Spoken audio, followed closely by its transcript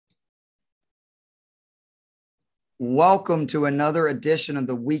Welcome to another edition of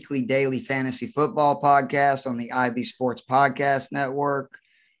the weekly daily fantasy football podcast on the IB Sports Podcast Network.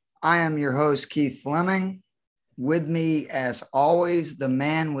 I am your host, Keith Fleming. With me, as always, the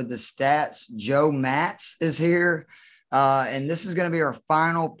man with the stats, Joe Matz, is here. And this is going to be our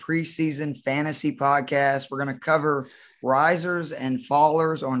final preseason fantasy podcast. We're going to cover risers and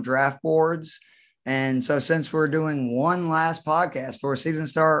fallers on draft boards. And so since we're doing one last podcast for a season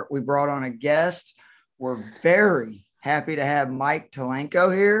start, we brought on a guest. We're very happy to have Mike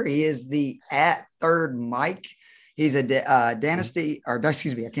Talenko here. He is the @third Mike. He's a dynasty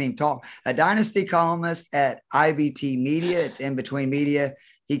columnist at IBT Media. It's in between media.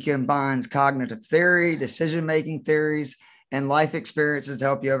 He combines cognitive theory, decision-making theories, and life experiences to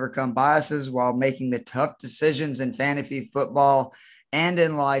help you overcome biases while making the tough decisions in fantasy football and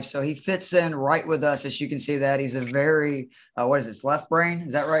in life. So he fits in right with us. As you can see that he's a very, left brain?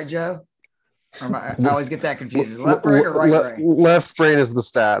 Is that right, Joe? I always get that confused. Left brain or right brain? Left brain is the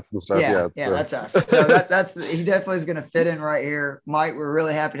stats and stuff. Yeah, that's us. So he definitely is going to fit in right here. Mike, we're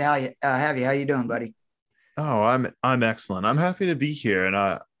really happy to have you. How you doing, buddy? Oh, I'm excellent. I'm happy to be here,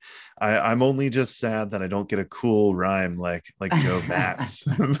 and I'm only just sad that I don't get a cool rhyme like Joe Matz.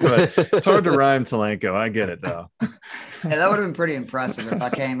 But it's hard to rhyme Talenko. I get it though. Yeah, that would have been pretty impressive if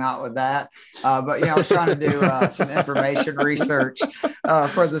I came out with that. But I was trying to do some information research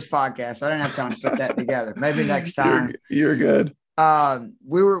for this podcast, so I didn't have time to put that together. Maybe next time. You're good.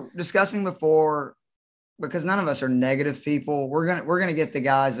 We were discussing before, because none of us are negative people. We're gonna get the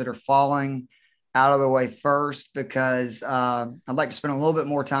guys that are falling out of the way first, because I'd like to spend a little bit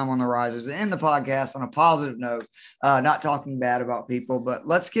more time on the risers and the podcast on a positive note, not talking bad about people. But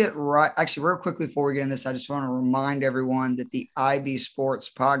let's get right. Actually, real quickly before we get in this, I just want to remind everyone that the IB Sports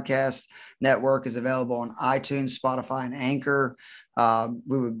Podcast Network is available on iTunes, Spotify, and Anchor.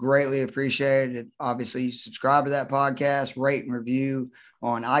 We would greatly appreciate it. Obviously, you subscribe to that podcast, rate and review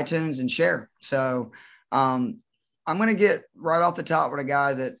on iTunes, and share. So, I'm going to get right off the top with a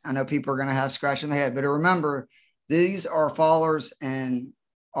guy that I know people are going to have scratching their head. But remember, these are followers and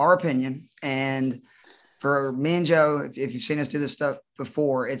our opinion. And for me and Joe, if you've seen us do this stuff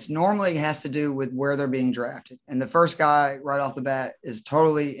before, it's normally has to do with where they're being drafted. And the first guy right off the bat is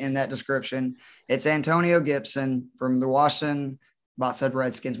totally in that description. It's Antonio Gibson from the Washington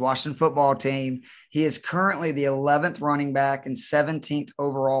Redskins, Washington football team. He is currently the 11th running back and 17th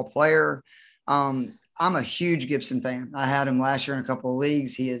overall player. I'm a huge Gibson fan. I had him last year in a couple of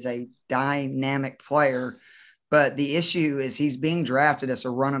leagues. He is a dynamic player, but the issue is he's being drafted as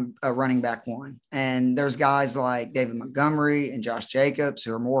a running back one. And there's guys like David Montgomery and Josh Jacobs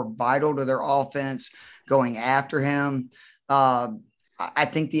who are more vital to their offense going after him. I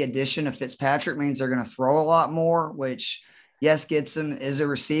think the addition of Fitzpatrick means they're going to throw a lot more, which yes, Gibson is a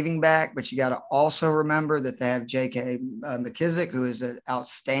receiving back, but you got to also remember that they have J.K. McKissick, who is an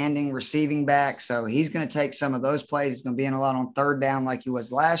outstanding receiving back. So he's going to take some of those plays. He's going to be in a lot on third down like he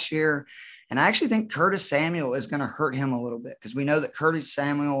was last year. And I actually think Curtis Samuel is going to hurt him a little bit, because we know that Curtis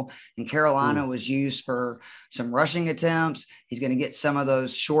Samuel in Carolina was used for some rushing attempts. He's going to get some of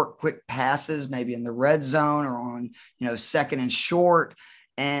those short, quick passes, maybe in the red zone or on, second and short.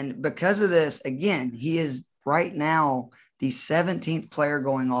 And because of this, again, he is right now the 17th player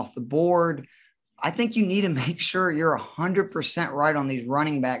going off the board. I think you need to make sure you're 100% right on these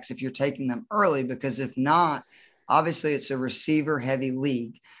running backs if you're taking them early, because if not, obviously it's a receiver heavy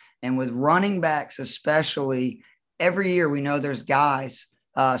league. And with running backs, especially, every year we know there's guys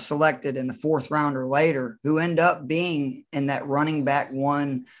selected in the fourth round or later who end up being in that running back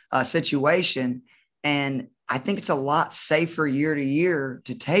one situation. And I think it's a lot safer year to year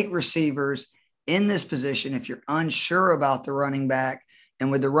to take receivers in this position if you're unsure about the running back.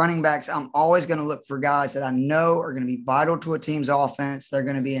 And with the running backs, I'm always going to look for guys that I know are going to be vital to a team's offense. They're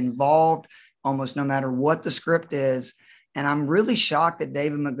going to be involved almost no matter what the script is. And I'm really shocked that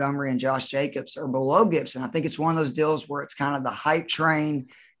David Montgomery and Josh Jacobs are below Gibson. I think it's one of those deals where it's kind of the hype train,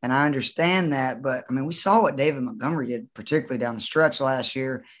 and I understand that. But, we saw what David Montgomery did, particularly down the stretch last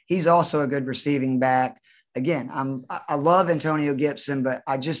year. He's also a good receiving back. Again, I love Antonio Gibson, but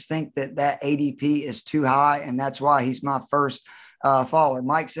I just think that ADP is too high, and that's why he's my first faller.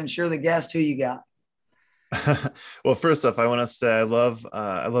 Mike, since you're the guest, who you got? Well, first off, I want to say I love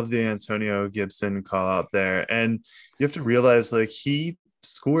the Antonio Gibson call out there, and you have to realize he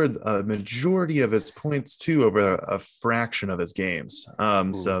scored a majority of his points too over a fraction of his games.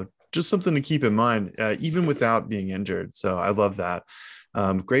 So just something to keep in mind, even without being injured. So I love that.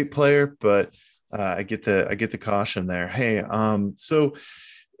 Great player, but I get the caution there. Hey, so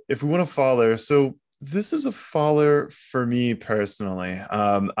if we want to follow, so This is a faller for me personally.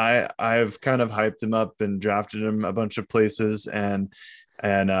 I've kind of hyped him up and drafted him a bunch of places, and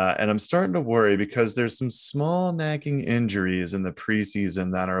I'm starting to worry because there's some small nagging injuries in the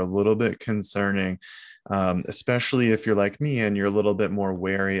preseason that are a little bit concerning, especially if you're like me and you're a little bit more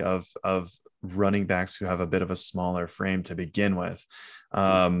wary of running backs who have a bit of a smaller frame to begin with.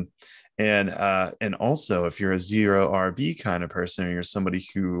 Um, and also if you're a zero RB kind of person, or you're somebody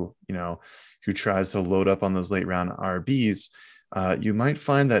who tries to load up on those late round RBs, you might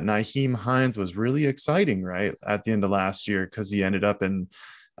find that Nyheim Hines was really exciting, right, at the end of last year, because he ended up in,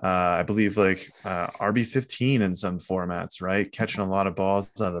 I believe, like RB 15 in some formats, right? Catching a lot of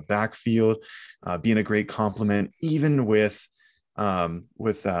balls out of the backfield, being a great complement, even with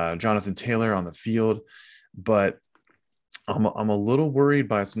Jonathan Taylor on the field. But I'm a little worried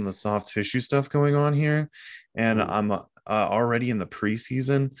by some of the soft tissue stuff going on here, and I'm already in the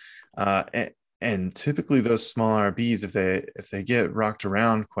preseason, and typically those small RBs, if they get rocked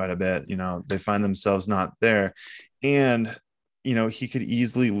around quite a bit, they find themselves not there, and he could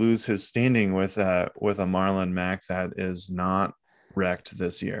easily lose his standing with a Marlon Mack that is not wrecked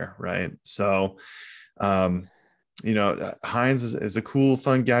this year, right? So, um, Hines is a cool,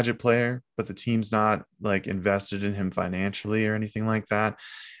 fun gadget player, but the team's not like invested in him financially or anything like that.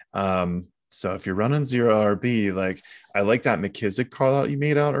 So if you're running zero RB, like I like that McKissick call out you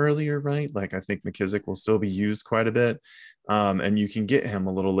made out earlier, right? Like I think McKissick will still be used quite a bit. And you can get him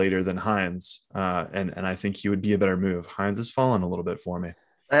a little later than Hines. And I think he would be a better move. Hines has fallen a little bit for me.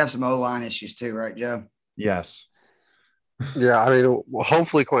 They have some O-line issues too, right, Joe? Yes. Yeah, I mean,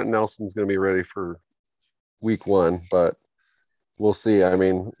 hopefully Quentin Nelson's going to be ready for week 1, but we'll see. I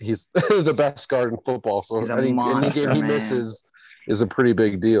mean, he's the best guard in football, so He's a any monster, game he man. misses is a pretty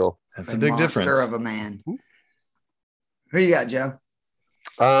big deal. That's a big monster difference. of a man. Who you got, Joe?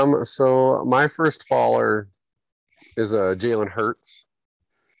 So my first faller is Jalen Hurts,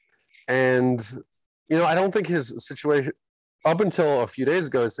 and I don't think his situation up until a few days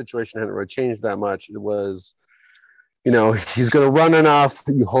ago, his situation hadn't really changed that much. It was, he's going to run enough.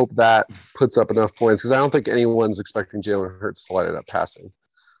 You hope that puts up enough points, because I don't think anyone's expecting Jalen Hurts to light it up passing.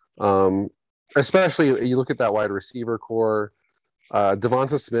 Especially you look at that wide receiver core.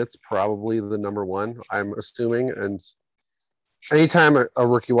 Devonta Smith's probably the number one, I'm assuming. And anytime a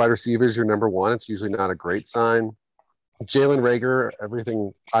rookie wide receiver is your number one, it's usually not a great sign. Jalen Reagor,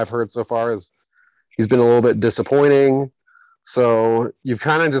 everything I've heard so far is he's been a little bit disappointing. So you've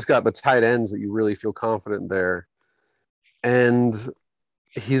kind of just got the tight ends that you really feel confident there. And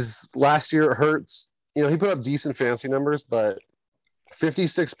he's last year Hurts, he put up decent fantasy numbers, but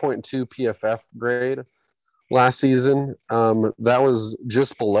 56.2 PFF grade last season. That was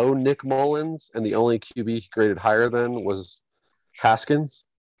just below Nick Mullins, and the only QB he graded higher than was Haskins.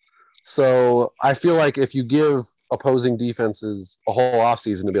 So I feel like if you give opposing defenses a whole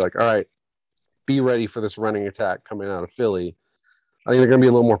offseason to be like, all right, be ready for this running attack coming out of Philly, I think they're going to be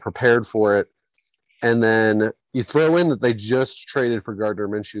a little more prepared for it. And then you throw in that they just traded for Gardner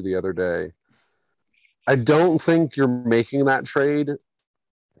Minshew the other day. I don't think you're making that trade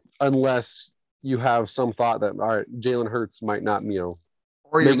unless you have some thought that, all right, Jalen Hurts might not,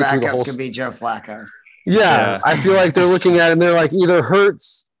 or your backup could be Joe Flacco. Yeah, I feel like they're looking at it and they're like, either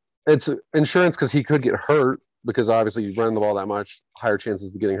Hurts, it's insurance because he could get hurt, because obviously you run the ball that much, higher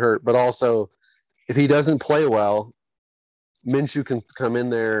chances of getting hurt. But also, if he doesn't play well, Minshew can come in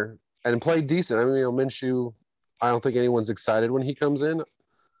there and play decent. I mean, Minshew, I don't think anyone's excited when he comes in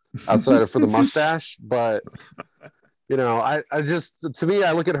outside of for the mustache. But, I just, to me,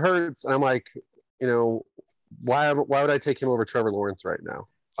 I look at Hurts and I'm like, why would I take him over Trevor Lawrence right now?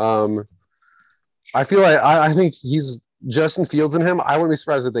 I feel like I think he's Justin Fields and him. I wouldn't be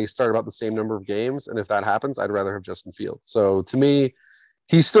surprised if they start about the same number of games. And if that happens, I'd rather have Justin Fields. So to me,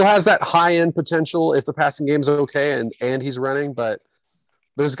 he still has that high end potential if the passing game's okay and he's running. But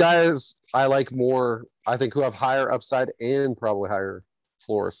there's guys I like more, I think, who have higher upside and probably higher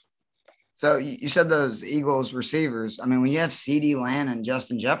floors. So you said those Eagles receivers. I mean, when you have CeeDee Lamb and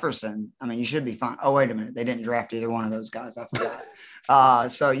Justin Jefferson, I mean, you should be fine. Oh, wait a minute. They didn't draft either one of those guys. I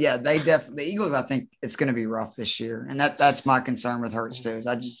forgot. So yeah, the Eagles, I think it's going to be rough this year. And that's my concern with Hurts too. Is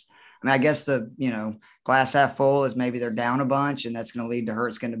I guess the, glass half full is maybe they're down a bunch, and that's going to lead to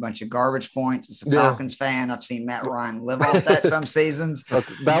Hurts getting a bunch of garbage points. As a Falcons fan, I've seen Matt Ryan live off that some seasons.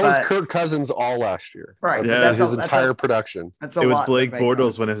 That was Kirk Cousins all last year. Right. Yeah. That's his entire production. It was Blake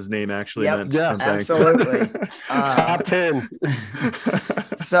Bortles when his name actually meant something. Absolutely. Top 10.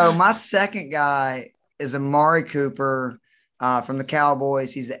 So my second guy is Amari Cooper from the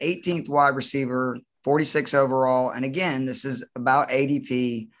Cowboys. He's the 18th wide receiver, 46 overall. And again, this is about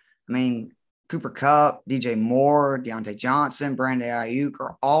ADP. I mean, Cooper Kupp, DJ Moore, Deontay Johnson, Brandon Ayuk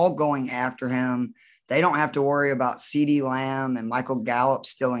are all going after him. They don't have to worry about CeeDee Lamb and Michael Gallup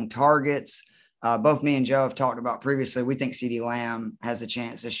stealing targets. Both me and Joe have talked about previously. We think CeeDee Lamb has a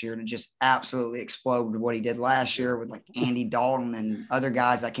chance this year to just absolutely explode with what he did last year with like Andy Dalton and other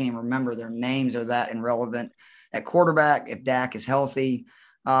guys. I can't even remember their names, are that irrelevant at quarterback if Dak is healthy.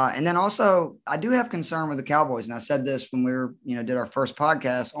 And then also, I do have concern with the Cowboys. And I said this when we were, did our first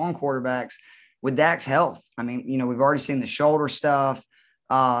podcast on quarterbacks with Dak's health. I mean, we've already seen the shoulder stuff.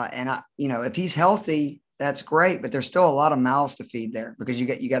 If he's healthy, that's great, but there's still a lot of mouths to feed there because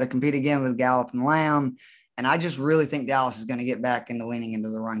you got to compete again with Gallup and Lamb. And I just really think Dallas is going to get back into leaning into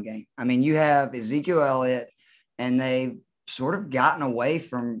the run game. I mean, you have Ezekiel Elliott, and they've sort of gotten away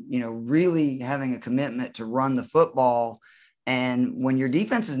from, really having a commitment to run the football. And when your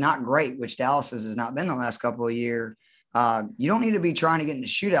defense is not great, which Dallas has not been the last couple of years, you don't need to be trying to get into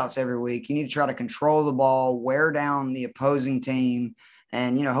shootouts every week. You need to try to control the ball, wear down the opposing team,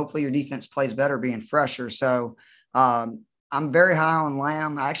 and, hopefully your defense plays better being fresher. So I'm very high on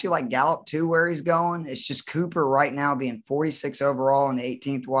Lamb. I actually like Gallup too, where he's going. It's just Cooper right now being 46 overall and the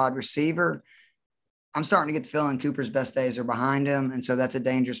 18th wide receiver. I'm starting to get the feeling Cooper's best days are behind him. And so that's a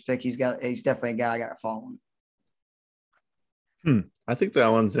dangerous pick. He's definitely a guy I got to follow him. I think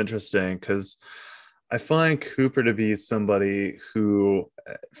that one's interesting because I find Cooper to be somebody who,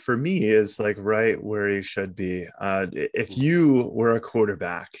 for me, is like right where he should be. If you were a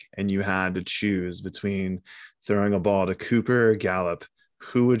quarterback and you had to choose between throwing a ball to Cooper or Gallup,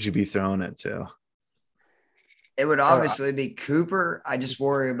 who would you be throwing it to? It would obviously be Cooper. I just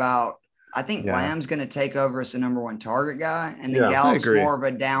worry about, I think Lamb's going to take over as the number one target guy, and then Gallup's more of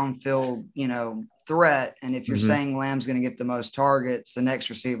a downfield, threat. And if you're saying Lamb's going to get the most targets, the next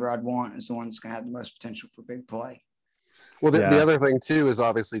receiver I'd want is the one that's going to have the most potential for big play. Well, the other thing too is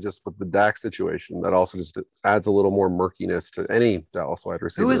obviously just with the Dak situation that also just adds a little more murkiness to any Dallas wide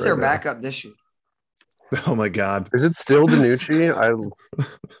receiver. Who is their backup this year? Oh my God. Is it still DiNucci?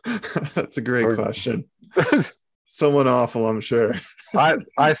 That's a great question. Someone awful, I'm sure.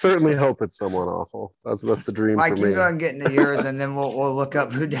 I certainly hope it's someone awful. That's the dream Mike, for me. you go and get into yours, and then we'll look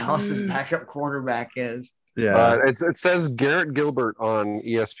up who Dallas's backup quarterback is. Yeah, it says Garrett Gilbert on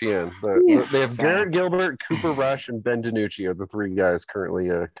ESPN. They have Garrett Gilbert, Cooper Rush, and Ben DiNucci are the three guys currently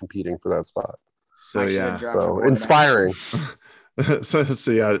competing for that spot. So inspiring. So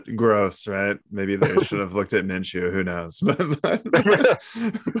yeah, gross, right? Maybe they should have looked at Minshew. Who knows?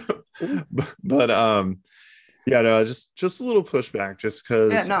 But just a little pushback, just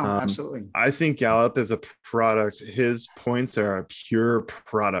because. Absolutely. I think Gallup is a product. His points are a pure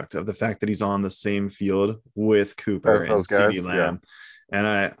product of the fact that he's on the same field with Cooper and CeeDee Lamb, and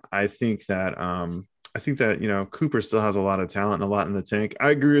I think that Cooper still has a lot of talent and a lot in the tank. I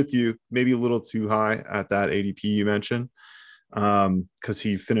agree with you. Maybe a little too high at that ADP you mentioned, because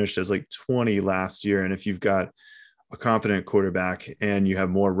he finished as like 20 last year, and if you've got a competent quarterback and you have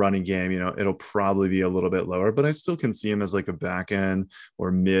more running game, it'll probably be a little bit lower, but I still can see him as like a back end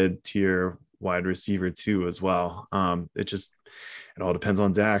or mid-tier wide receiver too, as well. It all depends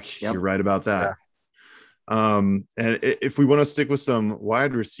on Dak. Yep. You're right about that. Yeah. And if we want to stick with some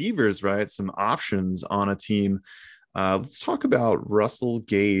wide receivers, right, some options on a team, let's talk about Russell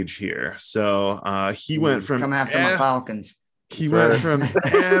Gage here. So he went from come after my Falcons. He went from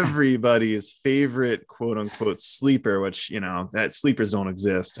everybody's favorite quote unquote sleeper, which, that sleepers don't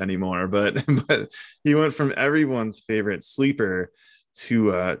exist anymore, but he went from everyone's favorite sleeper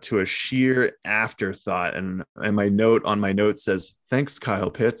to a sheer afterthought. And my note on my note says, thanks,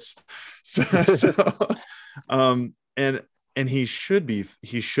 Kyle Pitts. And he should be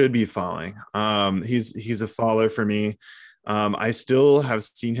falling. He's a faller for me. I still have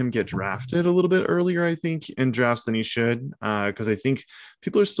seen him get drafted a little bit earlier, I think, in drafts than he should, because I think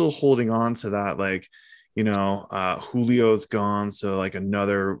people are still holding on to that, like, Julio's gone, so like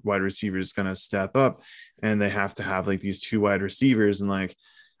another wide receiver is going to step up, and they have to have like these two wide receivers, and like,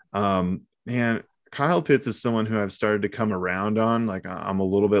 man, Kyle Pitts is someone who I've started to come around on. Like, I'm a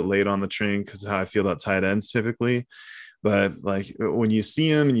little bit late on the train because of how I feel about tight ends typically. But like when you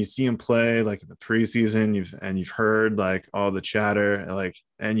see him play like in the preseason, you've heard like all the chatter, like,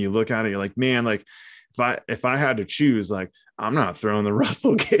 and you look at it, you're like, man, like if I had to choose, like, I'm not throwing the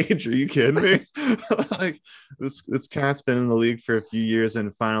Russell Gage. Are you kidding me? Like this cat's been in the league for a few years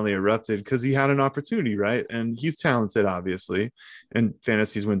and finally erupted because he had an opportunity, right? And he's talented, obviously. And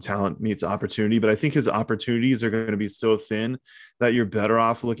fantasies when talent meets opportunity, but I think his opportunities are going to be so thin that you're better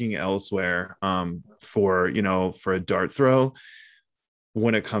off looking elsewhere for a dart throw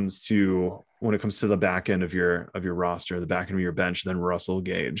when it comes to the back end of your roster, the back end of your bench than Russell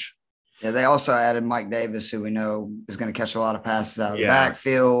Gage. Yeah, they also added Mike Davis, who we know is going to catch a lot of passes out of the Yeah.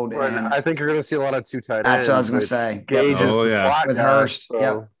 backfield. And And I think you're going to see a lot of 2 tight ends. that's what I was going to which say. Gage is Oh, the yeah. slot With guy, Hurst.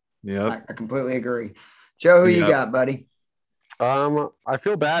 so. Yep. I completely agree. Joe, who you Yep. got, buddy? I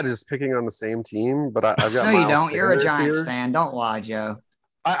feel bad just picking on the same team, but I've got No, you Miles don't. You're a Sanders Giants here. fan. Don't lie, Joe.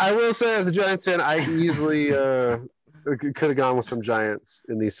 I will say, as a Giants fan, I easily could have gone with some Giants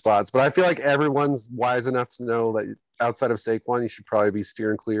in these spots, but I feel like everyone's wise enough to know that outside of Saquon, you should probably be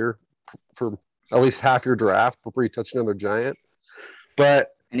steering clear for at least half your draft before you touch another Giant.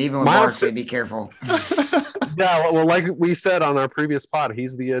 But And even with Miles, Barkley, be careful. yeah, well, like we said on our previous pod,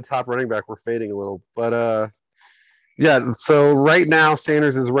 he's the top running back. We're fading a little, but yeah. So right now,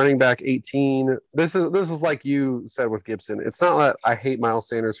 Sanders is running back 18. This is like you said with Gibson. It's not that I hate Miles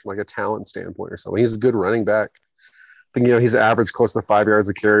Sanders from like a talent standpoint or something. He's a good running back. I think he's averaged close to 5 yards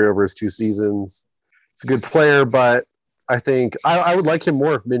a carry over his 2 seasons. He's a good player, but I think I would like him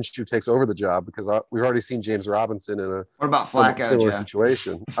more if Minshew takes over the job because we've already seen James Robinson in a What about Flacco, similar Joe?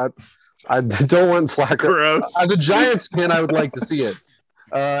 situation. I don't want Flacco. Gross. As a Giants fan, I would like to see it.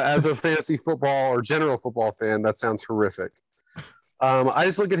 As a fantasy football or general football fan, that sounds horrific. I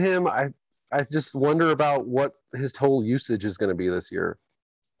just look at him. I just wonder about what his total usage is going to be this year.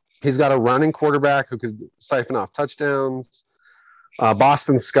 He's got a running quarterback who could siphon off touchdowns.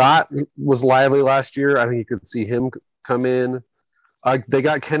 Boston Scott was lively last year. I think you could see him come in. They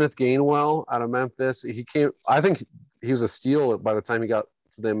got Kenneth Gainwell out of Memphis. I think he was a steal by the time he got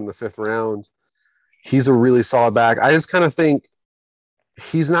to them in the 5th round. He's a really solid back. I just kind of think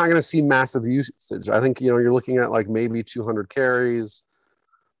he's not going to see massive usage. I think, you're looking at like maybe 200 carries.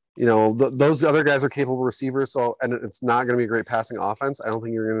 Those other guys are capable receivers. And it's not going to be a great passing offense. I don't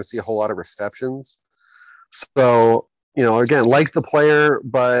think you're going to see a whole lot of receptions. So, again, like the player,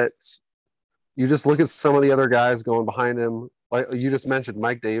 but you just look at some of the other guys going behind him. Like you just mentioned,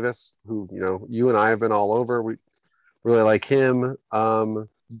 Mike Davis, who, you and I have been all over. We really like him.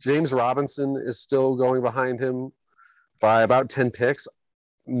 James Robinson is still going behind him by about 10 picks.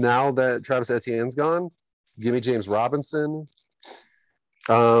 Now that Travis Etienne's gone, give me James Robinson.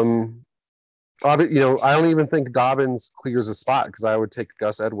 I don't even think Dobbins clears a spot because I would take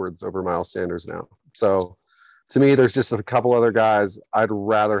Gus Edwards over Miles Sanders now. So to me, there's just a couple other guys I'd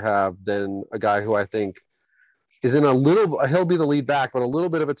rather have than a guy who I think is in he'll be the lead back, but a little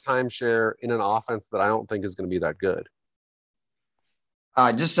bit of a timeshare in an offense that I don't think is going to be that good.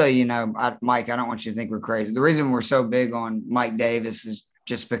 Just so you know, Mike, I don't want you to think we're crazy. The reason we're so big on Mike Davis is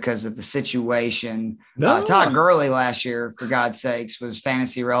just because of the situation. No. Todd Gurley last year, for God's sakes, was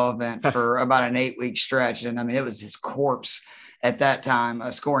fantasy relevant for about an 8-week stretch. And I mean, it was his corpse at that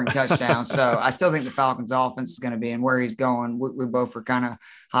time, scoring touchdowns. So I still think the Falcons offense is going to be, and where he's going, we both were kind of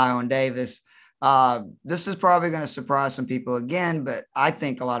high on Davis. This is probably going to surprise some people again, but I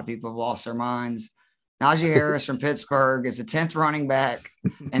think a lot of people have lost their minds. Najee Harris from Pittsburgh is a 10th running back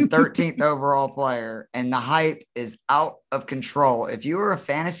and 13th overall player, and the hype is out of control. If you are a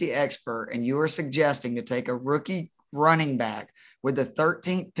fantasy expert and you are suggesting to take a rookie running back with the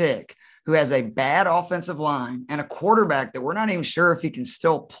 13th pick who has a bad offensive line and a quarterback that we're not even sure if he can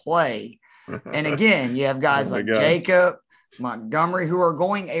still play, and again, you have guys like Jacob, Montgomery, who are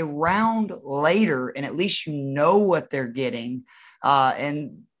going a round later, and at least you know what they're getting,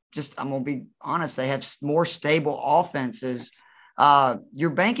 and just, I'm going to be honest, they have more stable offenses. You're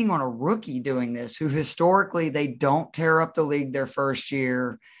banking on a rookie doing this who historically they don't tear up the league their first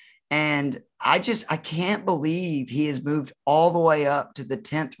year. And I can't believe he has moved all the way up to the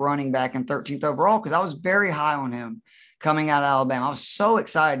 10th running back and 13th overall, because I was very high on him coming out of Alabama. I was so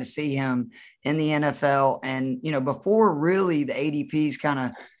excited to see him in the NFL. And, before really the ADPs kind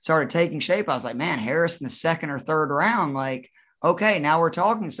of started taking shape, I was like, man, Harris in the 2nd or 3rd round, like, okay, now we're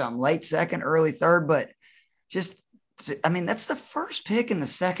talking something late 2nd, early 3rd, but that's the first pick in the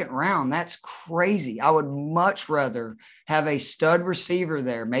 2nd round. That's crazy. I would much rather have a stud receiver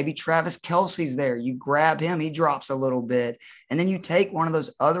there. Maybe Travis Kelce's there. You grab him, he drops a little bit, and then you take one of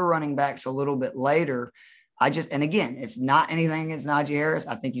those other running backs a little bit later. And again, it's not anything against Najee Harris.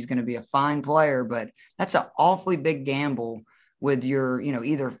 I think he's going to be a fine player, but that's an awfully big gamble with your,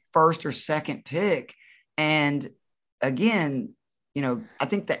 either 1st or 2nd pick. And again, I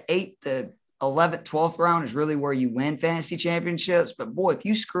think the 8th, the 11th, 12th round is really where you win fantasy championships. But boy, if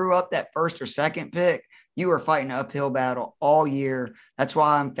you screw up that 1st or 2nd pick, you are fighting an uphill battle all year. That's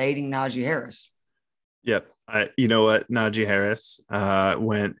why I'm fading Najee Harris. Yep. You know what? Najee Harris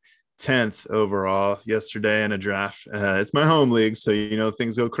went 10th overall yesterday in a draft. It's my home league, so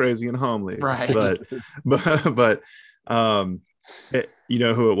things go crazy in home leagues. Right. But you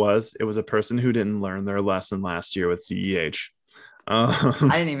know who it was? It was a person who didn't learn their lesson last year with CEH. I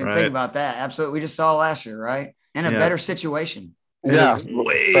didn't even think Right. about that. Absolutely. We just saw last year, right? In a Yeah. better situation. In Yeah, a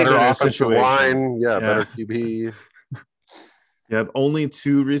way better better offensive situation. line. Yeah, Yeah. better QB. Yep. Only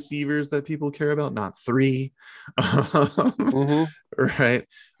 2 receivers that people care about, not 3. Hmm. Right.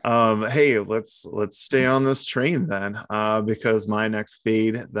 Hey, let's stay on this train then, because my next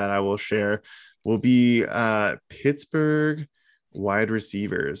fade that I will share will be Pittsburgh wide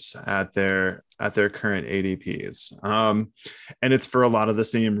receivers at their current ADPs. And it's for a lot of the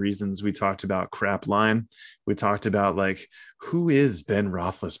same reasons we talked about crap line. We talked about like, who is Ben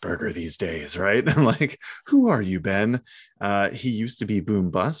Roethlisberger these days, right? Like, who are you, Ben? He used to be Boom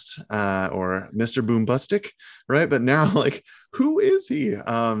Bust, or Mr. Boom Bustic, right? But now, like, who is he?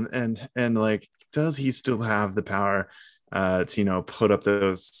 And like, does he still have the power to put up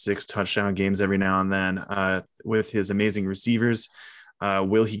those 6 touchdown games every now and then with his amazing receivers?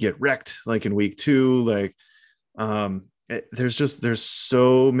 Will he get wrecked like in week 2? Like, there's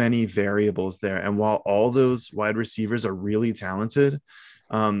so many variables there, and while all those wide receivers are really talented,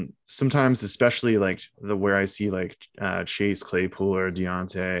 sometimes, especially like where I see like Chase Claypool or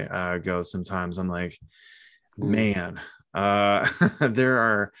Deontay go, sometimes I'm like, man, there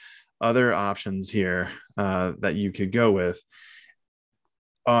are other options here that you could go with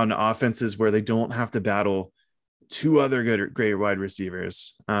on offenses where they don't have to battle 2 other great wide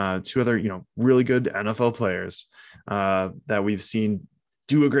receivers, 2 other really good NFL players that we've seen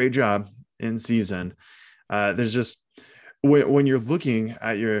do a great job in season. There's just, when you're looking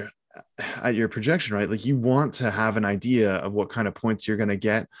at your projection, right? Like, you want to have an idea of what kind of points you're going to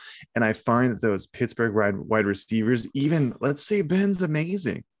get. And I find that those Pittsburgh wide receivers, even let's say Ben's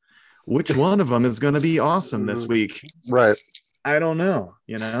amazing, which one of them is going to be awesome this week? Right. I don't know,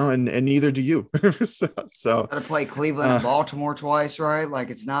 and neither do you. so Got to play Cleveland and Baltimore twice, right?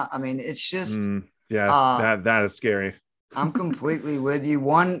 Like, it's not, I mean, it's just, that is scary. I'm completely with you.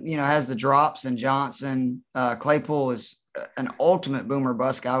 One, has the drops, and Johnson. Claypool is an ultimate boomer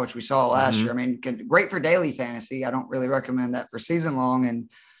bust guy, which we saw last year. I mean, great for daily fantasy. I don't really recommend that for season long. And,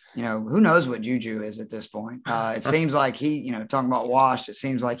 who knows what Juju is at this point? It seems like he, talking about washed, it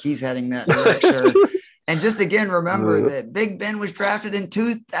seems like he's heading that direction. And just again, remember that Big Ben was drafted in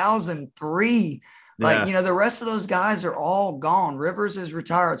 2003. Like, the rest of those guys are all gone. Rivers is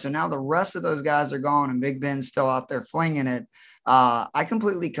retired. So now the rest of those guys are gone, and Big Ben's still out there flinging it. I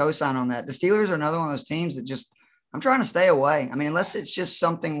completely co-sign on that. The Steelers are another one of those teams that just, I'm trying to stay away. I mean, unless it's just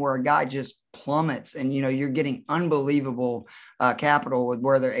something where a guy just plummets and, you're getting unbelievable capital with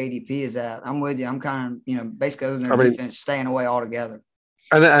where their ADP is at. I'm with you. I'm kind of, basically other than their defense, staying away altogether.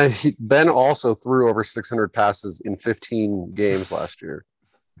 And Ben also threw over 600 passes in 15 games last year.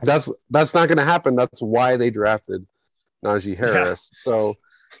 That's not going to happen. That's why they drafted Najee Harris. Yeah. So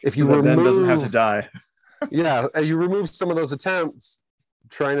if you remove, Ben doesn't have to die. Yeah, you remove some of those attempts,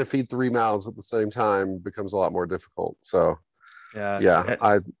 trying to feed 3 mouths at the same time becomes a lot more difficult. So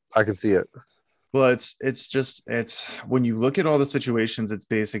I can see it. Well, it's when you look at all the situations, it's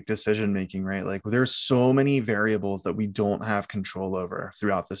basic decision making, right? Like, there's so many variables that we don't have control over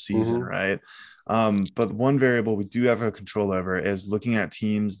throughout the season, right? But one variable we do have a control over is looking at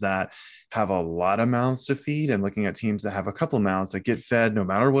teams that have a lot of mouths to feed, and looking at teams that have a couple mouths that get fed no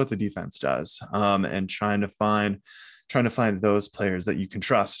matter what the defense does, and trying to find those players that you can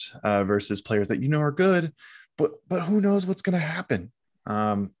trust versus players that are good, but who knows what's going to happen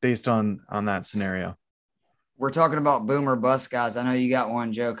based on that scenario. We're talking about boomer bust guys. I know you got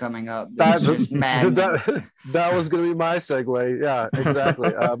one, Joe, coming up. That was going to be my segue. Yeah, exactly.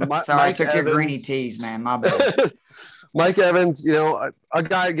 Sorry, I took Evans, your greeny teas, man. My bad. Mike Evans, a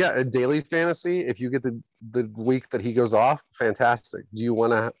guy, a daily fantasy. If you get the week that he goes off, fantastic. Do you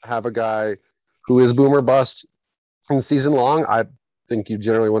want to have a guy who is boomer bust in season long? I think you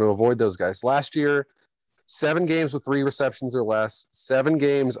generally want to avoid those guys. Last year, 7 games with 3 receptions or less, 7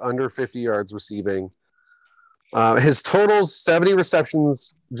 games under 50 yards receiving. His totals: 70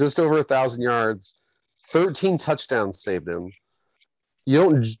 receptions, just over 1,000 yards, 13 touchdowns saved him.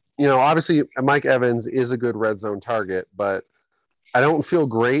 Obviously Mike Evans is a good red zone target, but I don't feel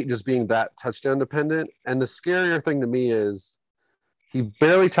great just being that touchdown dependent. And the scarier thing to me is he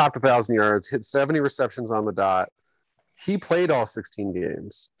barely topped 1,000 yards, hit 70 receptions on the dot. He played all 16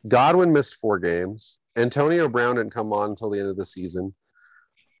 games. Godwin missed 4 games. Antonio Brown didn't come on until the end of the season.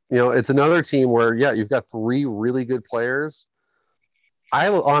 It's another team where, you've got 3 really good players. I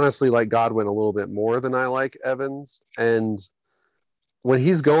honestly like Godwin a little bit more than I like Evans. And when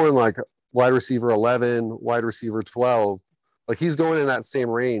he's going like wide receiver 11, wide receiver 12, like he's going in that same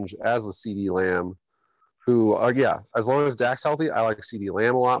range as a CeeDee Lamb, who, as long as Dak's healthy, I like CeeDee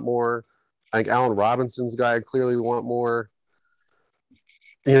Lamb a lot more. I think Allen Robinson's guy I clearly want more.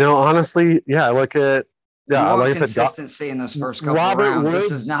 Honestly, yeah, I look at You want like I said, consistency in those first couple of Robert rounds. This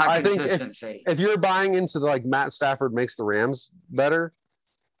is Woods. not I think consistency. if you're buying into like Matt Stafford makes the Rams better,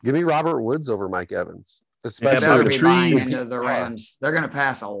 give me Robert Woods over Mike Evans, You Yeah, especially better Bobby be buying Trees. into the Rams. They're going to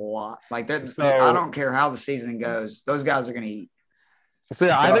pass a lot. Like that. I So, don't care how the season goes. Those guys are going to eat. so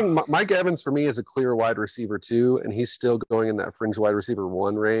yeah, I Bo- think Mike Evans for me is a clear wide receiver too, and he's still going in that fringe wide receiver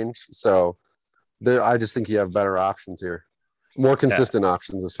 1 range. So I just think you have better options here, more yeah. consistent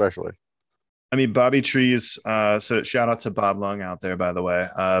options, especially. I mean, Bobby Trees. So shout out to Bob Lung out there, by the way.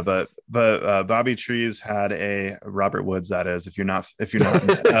 But Bobby Trees had a Robert Woods. That is, if you're not,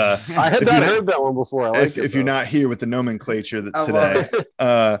 I had not heard that one before. I like if you're not here with the nomenclature today,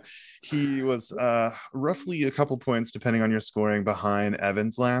 he was roughly a couple points, depending on your scoring, behind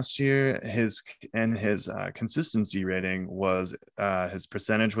Evans last year. His consistency rating was his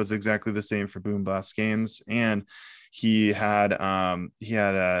percentage was exactly the same for boom bust games, and he had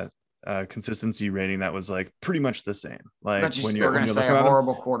a consistency rating that was like pretty much the same. Like when you're going to say a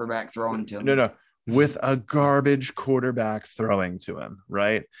horrible quarterback throwing to him. No, with a garbage quarterback throwing to him,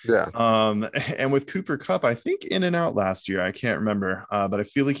 right? Yeah. And with Cooper Kupp, I think in and out last year. I can't remember, but I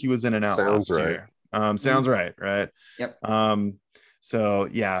feel like he was in and out last year. Sounds right? Yep. So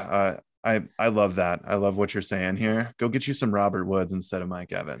yeah, I love that. I love what you're saying here. Go get you some Robert Woods instead of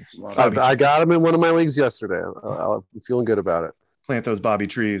Mike Evans. I got him in one of my leagues yesterday. I'm feeling good about it. Plant those Bobby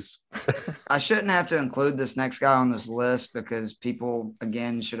trees. I shouldn't have to include this next guy on this list because people,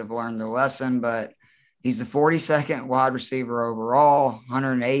 again, should have learned their lesson, but he's the 42nd wide receiver overall,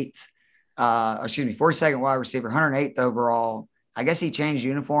 108th. 42nd wide receiver, 108th overall. I guess he changed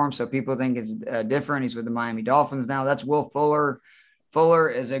uniform, so people think it's different. He's with the Miami Dolphins now. That's Will Fuller. Fuller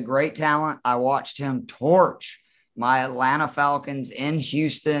is a great talent. I watched him torch my Atlanta Falcons in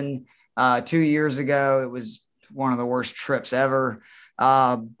Houston 2 years ago. It was one of the worst trips ever.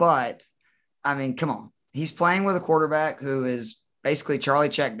 But I mean, come on. He's playing with a quarterback who is basically Charlie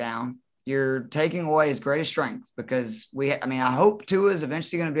check down. You're taking away his greatest strength because I hope Tua is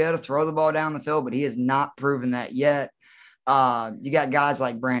eventually going to be able to throw the ball down the field, but he has not proven that yet. You got guys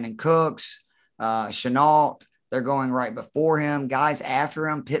like Brandon Cooks, Chenault. They're going right before him. Guys after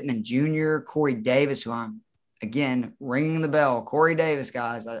him, Pittman Jr., Corey Davis, who I'm, again, ringing the bell. Corey Davis,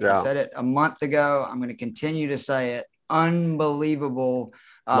 guys. I said it a month ago. I'm going to continue to say it. Unbelievable.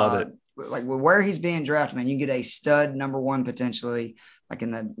 Love it. Like where he's being drafted, man, you get a stud number 1 potentially, like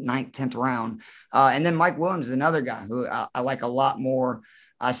in the 9th, 10th round. And then Mike Williams is another guy who I like a lot more.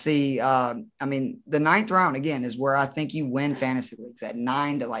 I see, the 9th round, again, is where I think you win fantasy leagues at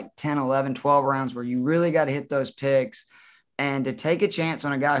 9 to like 10, 11, 12 rounds where you really got to hit those picks. And to take a chance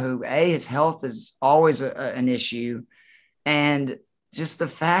on a guy who, his health is always an issue. And just the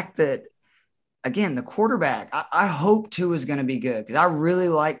fact that, again, the quarterback, I hope Tua is going to be good because I really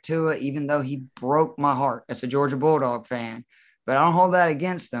like Tua, even though he broke my heart as a Georgia Bulldog fan. But I don't hold that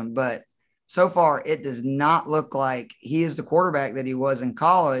against him. But so far, it does not look like he is the quarterback that he was in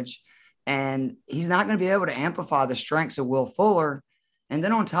college. And he's not going to be able to amplify the strengths of Will Fuller. And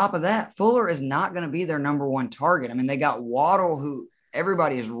then on top of that, Fuller is not going to be their number 1 target. I mean, they got Waddle, who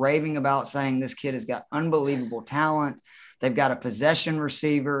everybody is raving about, saying this kid has got unbelievable talent. They've got a possession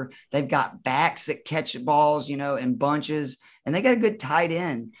receiver. They've got backs that catch balls, in bunches. And they got a good tight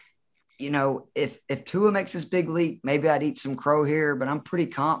end. If Tua makes this big leap, maybe I'd eat some crow here, but I'm pretty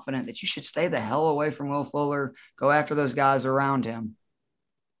confident that you should stay the hell away from Will Fuller. Go after those guys around him.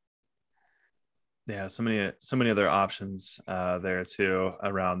 Yeah, so many other options there too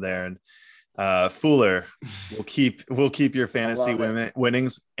around there, and Fuller will keep your fantasy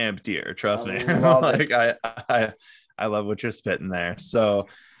winnings emptier. Trust me. Like I love what you're spitting there. So,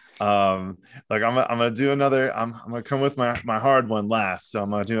 I'm gonna do another. I'm gonna come with my hard one last. So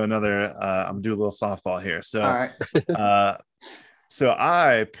I'm gonna do another. I'm gonna do a little softball here. So, all right. So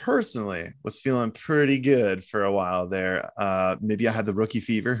I personally was feeling pretty good for a while there. Maybe I had the rookie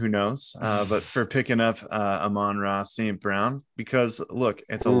fever, who knows? But for picking up Amon-Ra St. Brown, because look,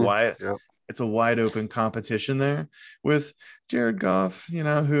 it's a wide open competition there with Jared Goff,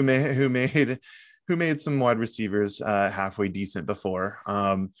 who made some wide receivers halfway decent before.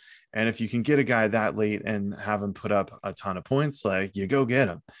 And if you can get a guy that late and have him put up a ton of points, like, you go get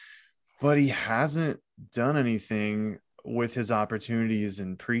him. But he hasn't done anything with his opportunities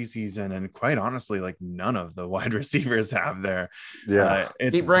in preseason, and quite honestly, like, none of the wide receivers have there.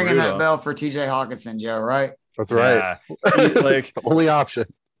 It's keep bringing that bell for TJ Hawkinson, Joe, right? That's right. Like the only option.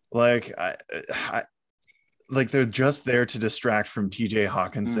 Like I like they're just there to distract from TJ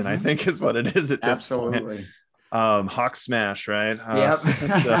Hawkinson. I think is what it is at this point. Hawk smash, right?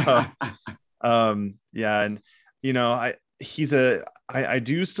 Yep. Yeah, and I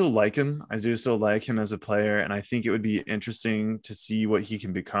do still like him. I do still like him as a player. And I think it would be interesting to see what he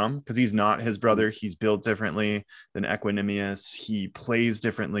can become, because he's not his brother. He's built differently than Equanimeous. He plays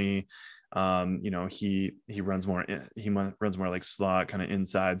differently. He runs more, runs more like slot kind of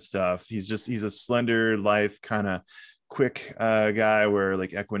inside stuff. He's a slender, lithe kind of quick guy, where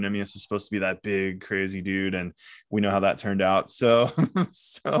like Equanimeous is supposed to be that big, crazy dude. And we know how that turned out. So,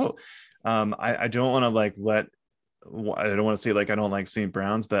 I don't want to I don't want to say like I don't like St.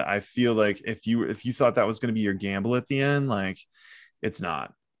 Brown's, but I feel like if you thought that was going to be your gamble at the end, like it's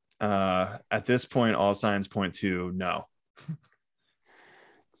not. At this point, all signs point to no.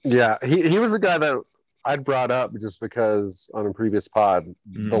 Yeah, he was the guy that I'd brought up just because on a previous pod,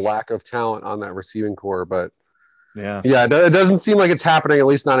 the lack of talent on that receiving core. But yeah, it doesn't seem like it's happening, at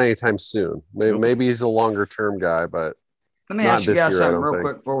least not anytime soon. Maybe he's a longer term guy, but let me ask you guys something real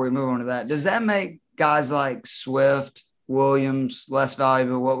quick before we move on to that. Does that make guys like Swift, Williams less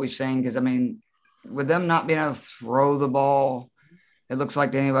valuable, what we've seen? Because, I mean, with them not being able to throw the ball, it looks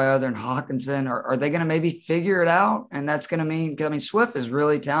like to anybody other than Hawkinson, are they going to maybe figure it out? And that's going to mean, because, I mean, Swift is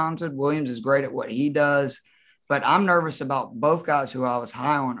really talented. Williams is great at what he does. But I'm nervous about both guys who I was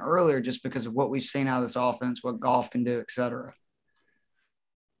high on earlier just because of what we've seen out of this offense, what Goff can do, et cetera.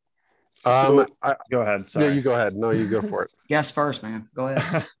 Go ahead. Sorry. Yeah, you go ahead. No, you go for it. Guess first, man. Go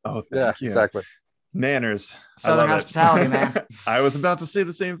ahead. Oh, thank you. Exactly. Manners. Southern hospitality, man. I was about to say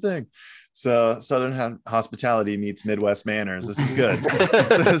the same thing. So Southern hospitality meets Midwest manners. This is good.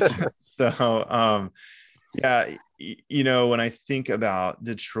 When I think about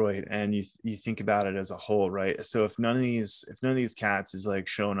Detroit and you think about it as a whole, right? So if none of these cats is like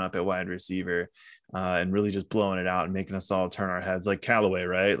showing up at wide receiver and really just blowing it out and making us all turn our heads, like Callaway,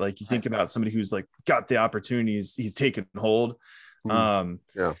 right? Like you think about somebody who's like got the opportunities, he's taken hold.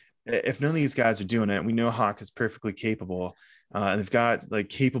 If none of these guys are doing it, we know Hawk is perfectly capable. And they've got like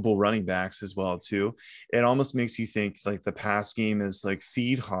capable running backs as well too. It almost makes you think like the pass game is like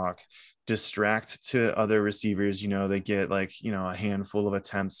feed Hawk, distract to other receivers. They get like, a handful of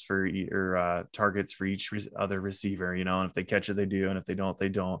attempts or targets for each other receiver, and if they catch it, they do. And if they don't, they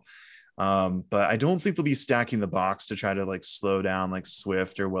don't. But I don't think they'll be stacking the box to try to like slow down like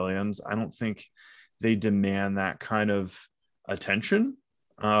Swift or Williams. I don't think they demand that kind of attention.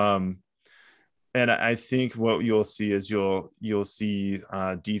 And I think what you'll see is you'll see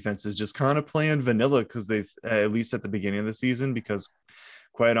defenses just kind of playing vanilla, because they've, at least at the beginning of the season, because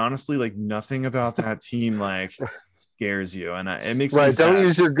quite honestly, like nothing about that team like scares you, and it makes me sad. Don't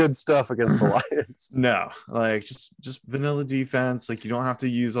use your good stuff against the Lions. No, like just vanilla defense. Like you don't have to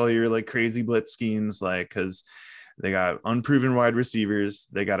use all your like crazy blitz schemes, like because they got unproven wide receivers.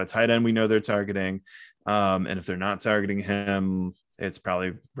 They got a tight end we know they're targeting, and if they're not targeting him, it's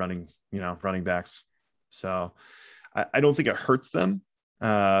probably running backs. So I don't think it hurts them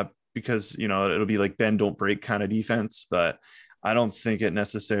because it'll be like bend don't break kind of defense, but I don't think it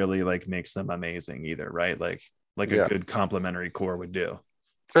necessarily like makes them amazing either, right? Like a good complementary core would do.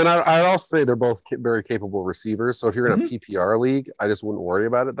 And I'd also say they're both very capable receivers. So if you're in a PPR league, I just wouldn't worry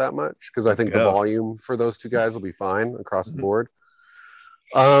about it that much, because I think the volume for those two guys will be fine across the board.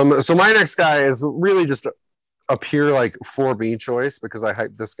 So my next guy is really just a pure like 4B choice, because I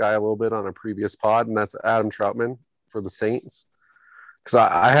hyped this guy a little bit on a previous pod, and that's Adam Troutman for the Saints. Because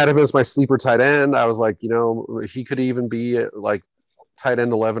I had him as my sleeper tight end. I was like, he could even be like tight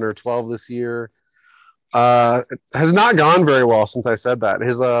end 11 or 12 this year. Has not gone very well since I said that.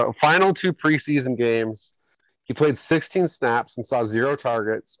 His final 2 preseason games, he played 16 snaps and saw 0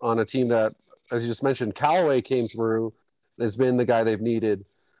 targets on a team that, as you just mentioned, Callaway came through, has been the guy they've needed.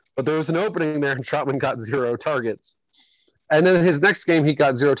 But there was an opening there, and Troutman got 0 targets. And then his next game, he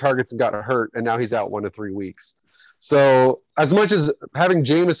got 0 targets and got hurt, and now he's out 1 to 3 weeks. So as much as having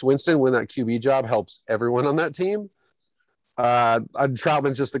Jameis Winston win that QB job helps everyone on that team,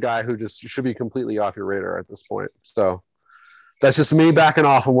 Troutman's just the guy who just should be completely off your radar at this point. So that's just me backing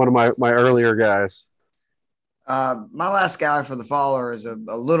off of one of my earlier guys. My last guy for the follower is a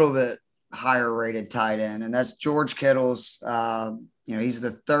little bit higher rated tight end, and that's George Kittle's. He's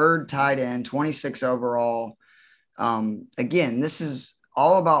the 3rd tight end, 26 overall. Again, this is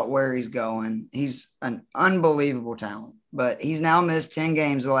all about where he's going. He's an unbelievable talent, but he's now missed 10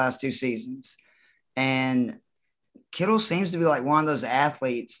 games the last 2 seasons. And Kittle seems to be like one of those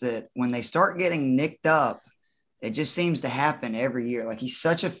athletes that when they start getting nicked up, it just seems to happen every year. Like he's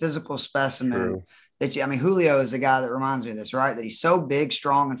such a physical specimen that Julio is the guy that reminds me of this, right? That he's so big,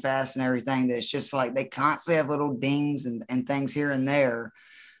 strong, and fast and everything that it's just like they constantly have little dings and things here and there.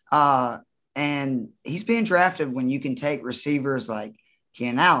 And he's being drafted when you can take receivers like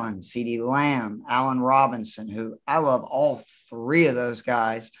Keenan Allen, CeeDee Lamb, Allen Robinson, who I love all three of those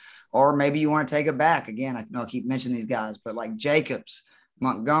guys. Or maybe you want to take it back. Again, I know I keep mentioning these guys, but like Jacobs,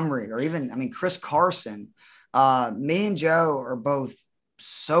 Montgomery, or even, Chris Carson. Me and Joe are both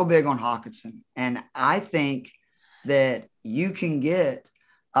so big on Hockenson. And I think that you can get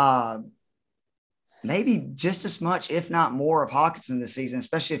maybe just as much, if not more, of Hockenson this season,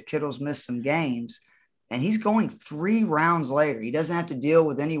 especially if Kittle's missed some games. And he's going 3 rounds later. He doesn't have to deal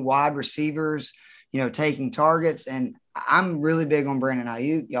with any wide receivers, taking targets. And I'm really big on Brandon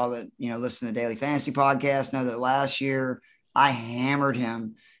Ayuk. Y'all that, listen to the Daily Fantasy Podcast know that last year I hammered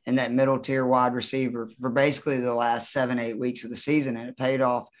him in that middle tier wide receiver for basically the last 7-8 weeks of the season. And it paid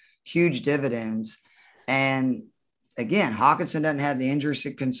off huge dividends. And again, Hockenson doesn't have the injury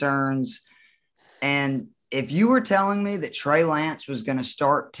concerns. And if you were telling me that Trey Lance was going to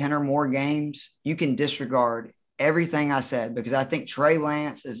start 10 or more games, you can disregard everything I said, because I think Trey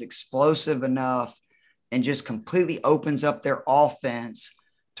Lance is explosive enough and just completely opens up their offense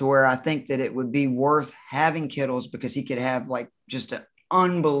to where I think that it would be worth having Kittles, because he could have like just an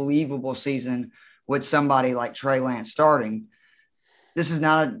unbelievable season with somebody like Trey Lance starting. This is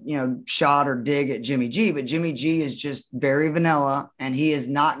not a shot or dig at Jimmy G, but Jimmy G is just very vanilla, and he is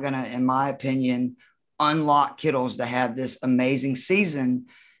not going to, in my opinion, unlock Kittles to have this amazing season.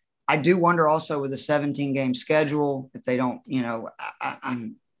 I do wonder also with a 17-game schedule, if they don't,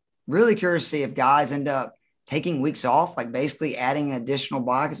 I'm really curious to see if guys end up taking weeks off, like basically adding an additional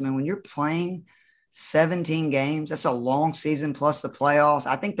bye. Because when you're playing 17 games, that's a long season plus the playoffs.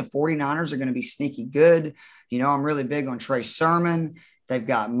 I think the 49ers are going to be sneaky good. I'm really big on Trey Sermon. They've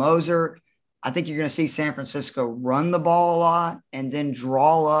got Mozart. I think you're going to see San Francisco run the ball a lot and then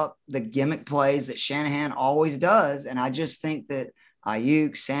draw up the gimmick plays that Shanahan always does. And I just think that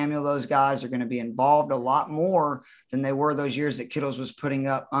Ayuk, Samuel, those guys are going to be involved a lot more than they were those years that Kittles was putting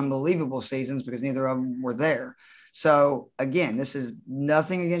up unbelievable seasons, because neither of them were there. So again, this is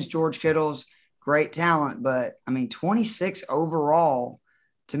nothing against George Kittles, great talent, but 26 overall,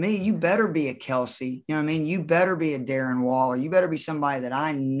 to me, you better be a Kelsey. You better be a Darren Waller. You better be somebody that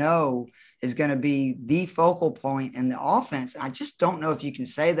I know is going to be the focal point in the offense. And I just don't know if you can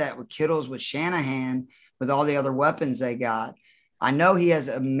say that with Kittles, with Shanahan, with all the other weapons they got. I know he has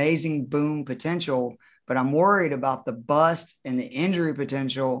amazing boom potential, but I'm worried about the bust and the injury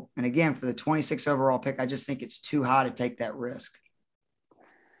potential. And again, for the 26 overall pick, I just think it's too high to take that risk.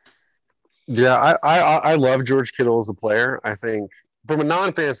 Yeah, I love George Kittle as a player. I think from a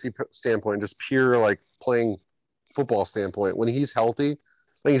non-fantasy standpoint, just pure like playing football standpoint, when he's healthy,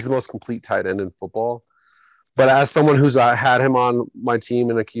 I think he's the most complete tight end in football. But as someone who's had him on my team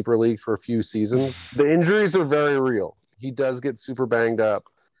in a keeper league for a few seasons, the injuries are very real. He does get super banged up.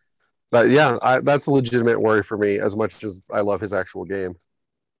 But yeah, that's a legitimate worry for me, as much as I love his actual game.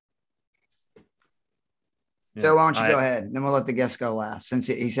 Yeah. So why don't you go ahead? Then we'll let the guest go last, since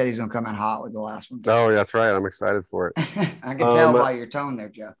he said he's going to come in hot with the last one. Oh, that's right. I'm excited for it. I can tell by your tone there,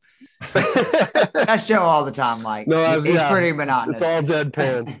 Joe. That's Joe all the time, Mike. No, he's pretty monotonous. It's all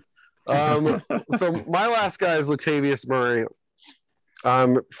deadpan. So my last guy is Latavius Murray.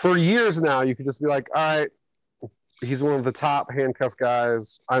 For years now, you could just be like, all right, he's one of the top handcuff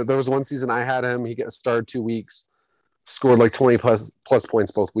guys. There was one season I had him. He got started 2 weeks, scored like 20 plus points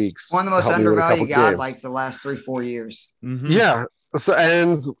both weeks. One of the most undervalued guys like the last 3-4 years. Mm-hmm. Yeah. So,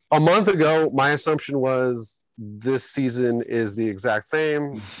 and a month ago, my assumption was this season is the exact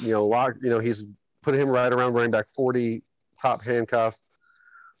same. He's put him right around running back 40, top handcuff.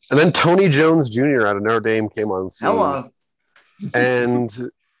 And then Tony Jones Jr. out of Notre Dame came on scene. Hello.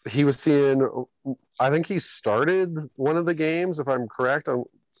 And he was seeing, I think he started one of the games, if I'm correct, on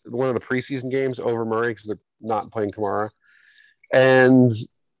one of the preseason games over Murray, because they're not playing Kamara. And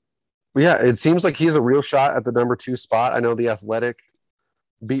yeah, it seems like he's a real shot at the number 2 spot. I know the Athletic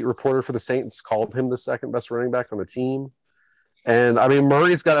beat reporter for the Saints called him the second best running back on the team. And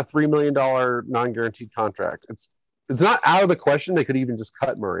Murray's got a $3 million non-guaranteed contract. It's not out of the question they could even just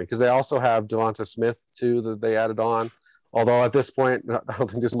cut Murray, because they also have Devonta Smith too that they added on. Although at this point, I don't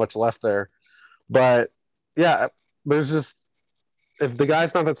think there's much left there. But yeah, there's just, if the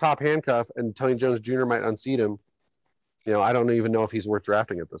guy's not the top handcuff and Tony Jones Jr. might unseat him, I don't even know if he's worth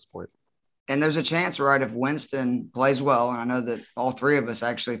drafting at this point. And there's a chance, right, if Winston plays well, and I know that all three of us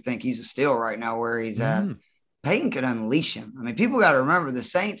actually think he's a steal right now where he's at, Peyton could unleash him. People got to remember the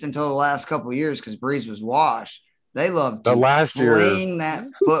Saints until the last couple of years, because Breeze was washed, they loved to fling that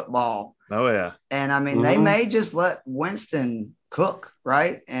football. Oh, yeah. And they may just let Winston cook,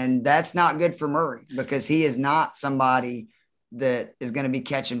 right? And that's not good for Murray, because he is not somebody that is going to be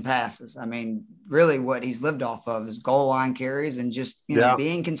catching passes. really what he's lived off of is goal line carries and just,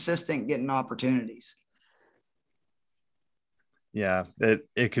 being consistent, getting opportunities. Yeah,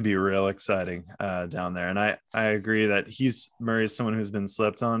 it could be real exciting down there. And I agree that Murray's someone who's been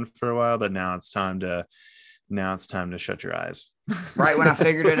slept on for a while, but now it's time to shut your eyes. Right when I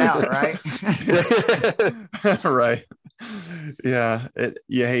figured it out, right? Right. Yeah,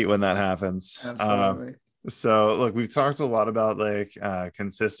 you hate when that happens. Absolutely. So look, we've talked a lot about like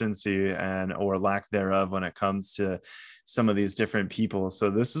consistency or lack thereof when it comes to some of these different people. So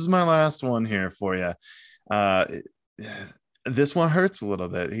this is my last one here for you. This one hurts a little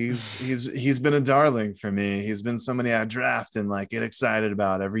bit. He's been a darling for me. He's been somebody I draft and like get excited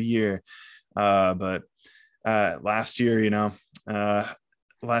about every year. But last year,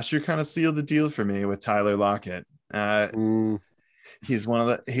 last year kind of sealed the deal for me with Tyler Lockett. He's one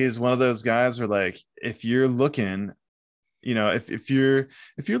of those guys where like if you're looking, if you're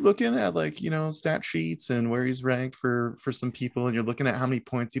looking at like stat sheets and where he's ranked for some people, and you're looking at how many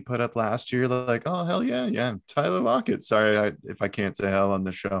points he put up last year, like, oh hell yeah, Tyler Lockett. Sorry if I can't say hell on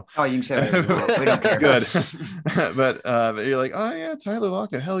the show. Oh, you can say whatever you want. We don't care. Good. but you're like, oh yeah, Tyler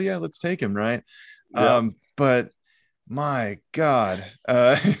Lockett, hell yeah, let's take him, right? Yeah. But my God,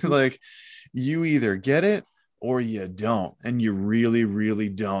 like you either get it or you don't, and you really, really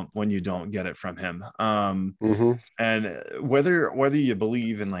don't when you don't get it from him. And whether you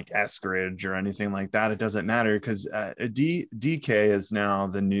believe in like Eskridge or anything like that, it doesn't matter, because DK is now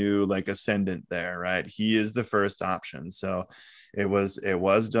the new like ascendant there, right? He is the first option. So it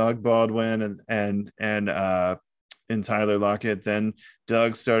was Doug Baldwin and Tyler Lockett. Then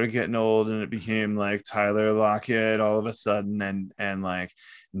Doug started getting old and it became like Tyler Lockett all of a sudden, and like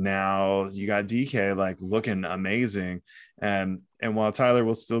now you got DK like looking amazing, and while Tyler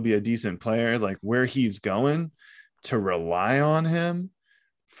will still be a decent player, like where he's going, to rely on him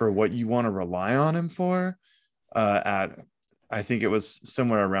for what you want to rely on him for, I think it was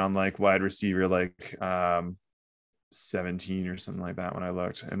somewhere around like wide receiver like 17 or something like that when I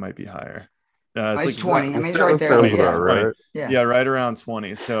looked. It might be higher. It's like 20. I mean, it's right there. Right. Yeah, right around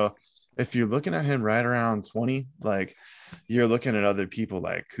 20. So if you're looking at him right around 20, like you're looking at other people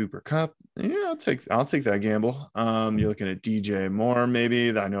like Cooper Kupp. Yeah, I'll take that gamble. You're looking at DJ Moore, maybe.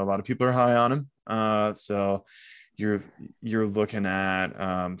 I know a lot of people are high on him. So you're looking at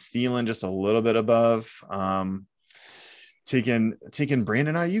Thielen just a little bit above. Taking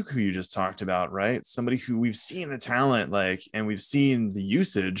Brandon Ayuk, who you just talked about, right? Somebody who we've seen the talent, like, and we've seen the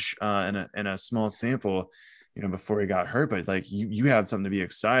usage in a small sample, before he got hurt, but like you had something to be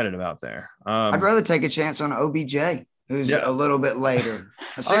excited about there. I'd rather take a chance on OBJ, who's a little bit later.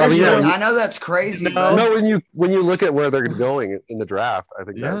 Seriously, I know that's crazy. No, when you look at where they're going in the draft, I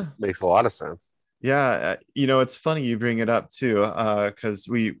think that makes a lot of sense. Yeah, it's funny you bring it up too, because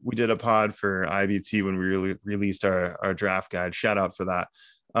we did a pod for IBT when we released our draft guide. Shout out for that.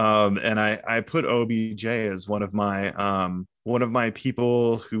 And I put OBJ as one of my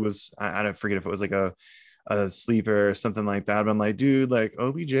people who was, I don't forget if it was like a sleeper or something like that. But I'm like, dude, like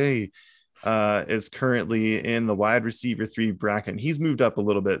OBJ is currently in the wide receiver 3 bracket. And he's moved up a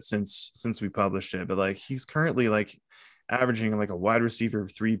little bit since we published it, but like he's currently like averaging like a wide receiver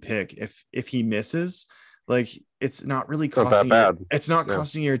 3 pick. If he misses, like it's not really costing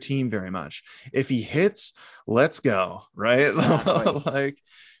costing your team very much. If he hits, let's go, right? Exactly. Like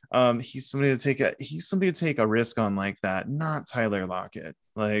he's somebody to take a risk on like that, not Tyler Lockett.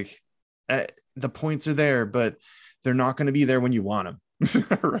 Like the points are there, but they're not going to be there when you want them.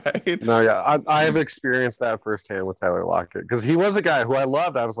 Right? No, yeah, I have experienced that firsthand with Tyler Lockett, because he was a guy who I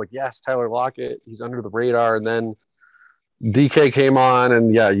loved. I was like, yes, Tyler Lockett, he's under the radar, and then DK came on,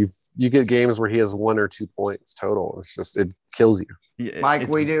 and you get games where he has 1 or 2 points total. It's just, it kills you. Yeah, Mike,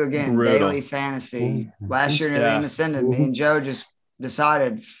 we do again brutal. Daily fantasy. Last year near the end ascended, me and Joe just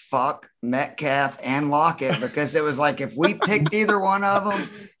decided fuck Metcalf and Lockett, because it was like if we picked either one of them,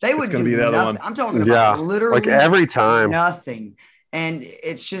 they would do nothing. I'm talking about literally like every time nothing. And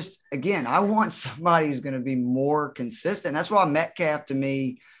it's just, again, I want somebody who's going to be more consistent. That's why Metcalf, to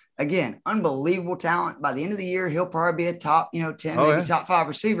me, again, unbelievable talent. By the end of the year, he'll probably be a top 10, maybe top 5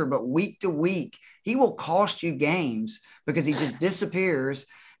 receiver. But week to week, he will cost you games because he just disappears.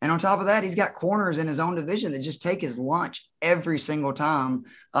 And on top of that, he's got corners in his own division that just take his lunch every single time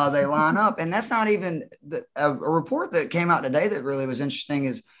they line up. And that's not even a report that came out today that really was interesting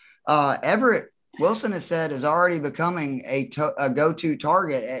is Everett Wilson has said is already becoming a go-to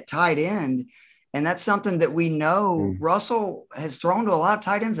target at tight end. And that's something that we know Russell has thrown to a lot of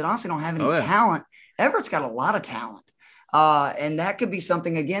tight ends that honestly don't have any talent. Everett's got a lot of talent. And that could be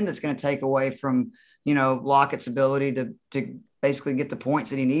something, again, that's going to take away from, Lockett's ability to basically get the points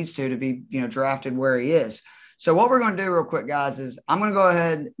that he needs to be, drafted where he is. So what we're going to do real quick, guys, is I'm going to go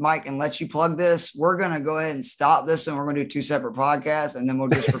ahead, Mike, and let you plug this. We're going to go ahead and stop this, and we're going to do 2 separate podcasts, and then we'll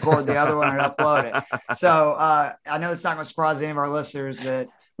just record the other one and upload it. So I know it's not going to surprise any of our listeners that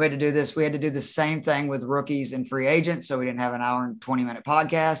we had to do this. We had to do the same thing with rookies and free agents, so we didn't have an hour and 20-minute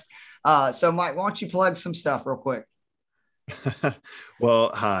podcast. So, Mike, why don't you plug some stuff real quick?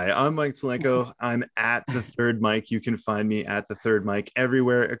 Well, hi, I'm Mike Telenko. I'm at the Third Mike. You can find me at the Third Mike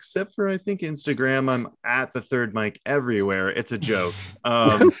everywhere, except for I think Instagram. I'm at the Third Mike everywhere. It's a joke,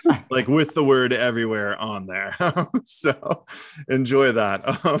 like with the word everywhere on there. So enjoy that.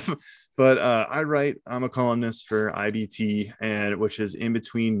 But I write. I'm a columnist for IBT, and which is In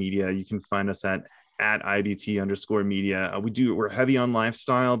Between Media. You can find us at IBT_media. We're heavy on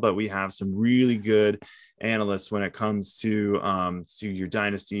lifestyle, but we have some really good analysts when it comes to your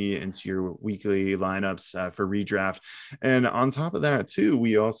dynasty and to your weekly lineups for redraft. And on top of that too,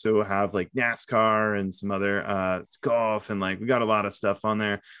 we also have like NASCAR and some other golf, and like we got a lot of stuff on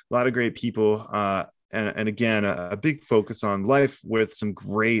there, a lot of great people. And again, a big focus on life with some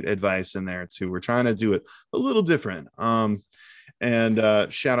great advice in there too. We're trying to do it a little different. And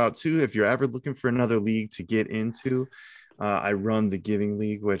shout out too, if you're ever looking for another league to get into, I run the Giving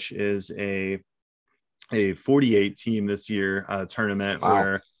League, which is a 48 team this year tournament.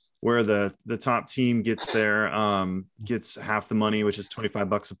 Wow. where the top team gets gets half the money, which is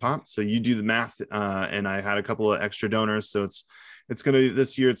 $25 a pop. So you do the math, and I had a couple of extra donors, so it's going to,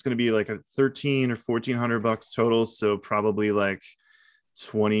 this year it's going to be like a 13 or $1,400 total. So probably like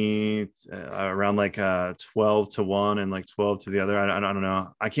 20 around like 12 to one and like 12 to the other. I don't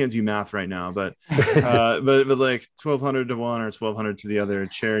know. I can't do math right now, but but like 1,200 to one or 1,200 to the other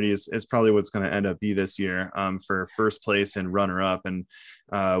charity is probably what's going to end up be this year for first place and runner up. And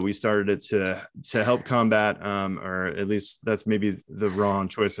we started it to help combat or at least that's maybe the wrong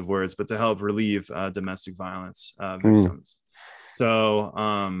choice of words, but to help relieve domestic violence victims.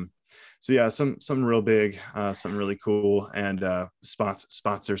 So yeah, some real big, something really cool, and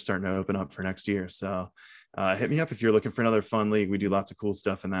spots are starting to open up for next year. So hit me up if you're looking for another fun league. We do lots of cool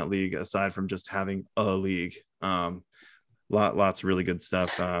stuff in that league aside from just having a league. Lots of really good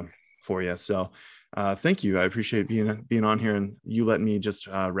stuff for you. So thank you. I appreciate being on here and you letting me just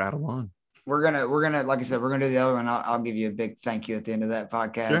rattle on. We're gonna like I said, we're gonna do the other one. I'll give you a big thank you at the end of that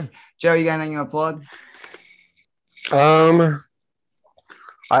podcast. Sure. Joe, you got anything you want to plug?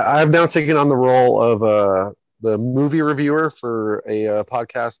 I've now taken on the role of the movie reviewer for a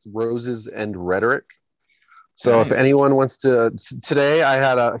podcast, Roses and Rhetoric. So nice. If anyone wants to, today I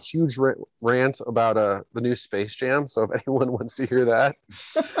had a huge rant about the new Space Jam. So if anyone wants to hear that,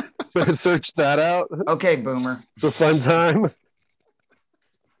 search that out. Okay, boomer. It's a fun time.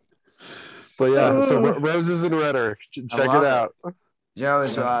 But yeah, so Roses and Rhetoric, check it out. Joe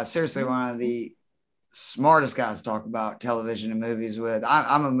is seriously one of the smartest guys to talk about television and movies with.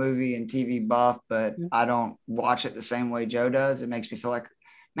 I'm a movie and TV buff, but I don't watch it the same way Joe does. It makes me feel like,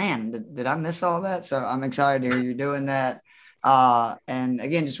 man, did I miss all that? So I'm excited to hear you doing that. And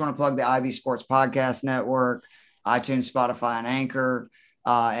again, just want to plug the IB Sports Podcast Network, iTunes, Spotify, and Anchor.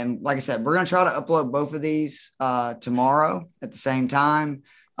 And like I said, we're going to try to upload both of these tomorrow at the same time.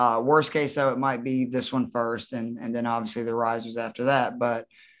 Worst case, though, it might be this one first, and then obviously the risers after that. But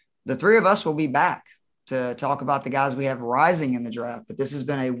the three of us will be back to talk about the guys we have rising in the draft. But this has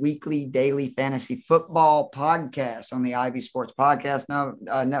been a weekly, daily fantasy football podcast on the IB Sports Podcast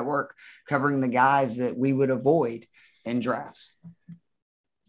Network, covering the guys that we would avoid in drafts.